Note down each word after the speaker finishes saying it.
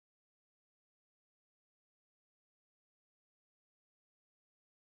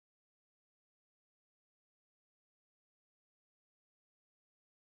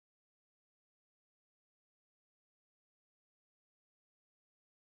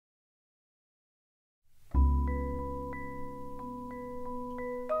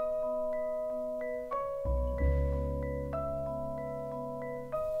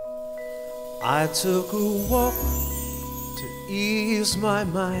I took a walk to ease my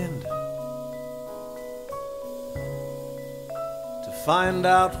mind, to find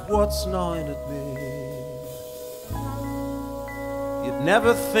out what's gnawing at me. You'd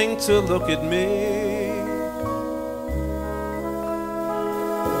never think to look at me,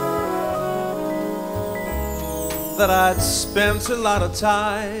 that I'd spent a lot of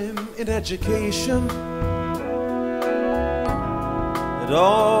time in education. It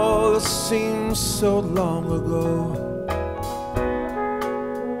all seems so long ago.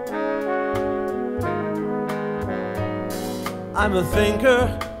 I'm a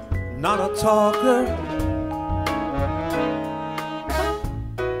thinker, not a talker.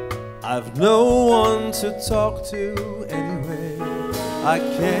 I've no one to talk to anyway. I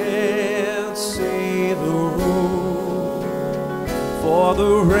can't see the road for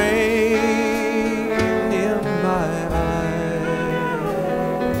the rain in my eyes.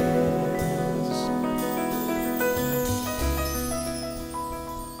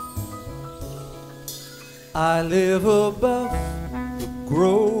 I live above the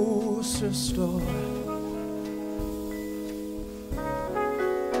grocery store,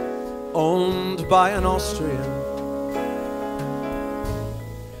 owned by an Austrian.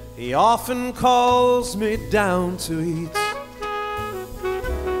 He often calls me down to eat.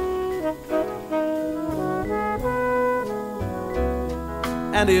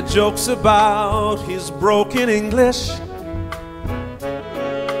 And he jokes about his broken English,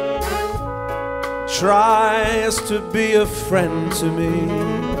 tries to be a friend to me.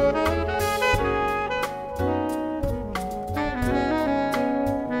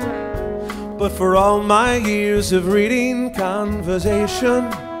 But for all my years of reading conversation,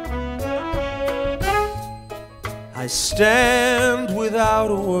 I stand without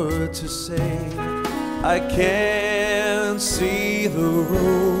a word to say. I can't see the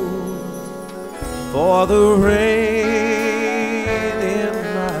road for the rain in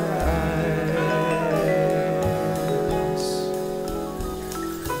my eyes.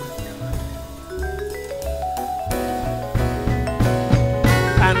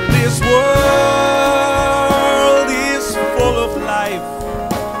 And this world is full of life.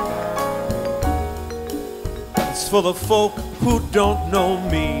 It's full of folk who don't know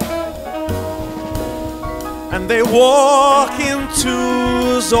me, and they walk in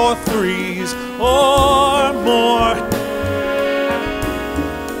twos or threes or more,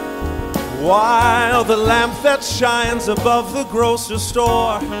 while the lamp that shines above the grocery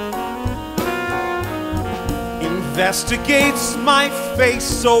store investigates my face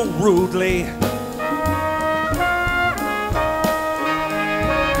so rudely.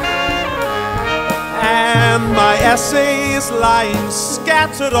 And my essays lying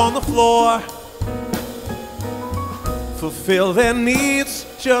scattered on the floor fulfill their needs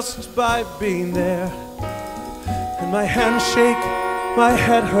just by being there. And my hands shake, my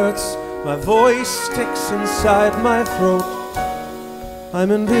head hurts, my voice sticks inside my throat.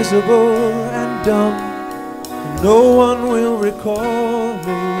 I'm invisible and dumb, and no one will recall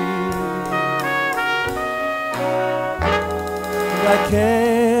me. And I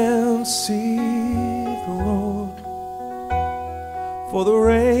can't see the road for the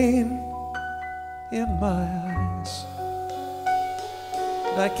rain in my eyes.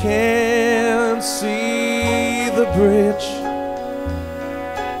 I can't see the bridge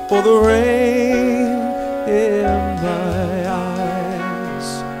for the rain in my eyes.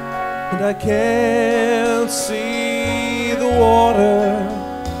 And I can't see the water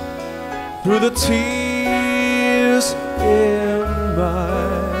through the tears in my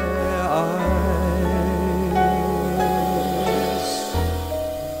eyes.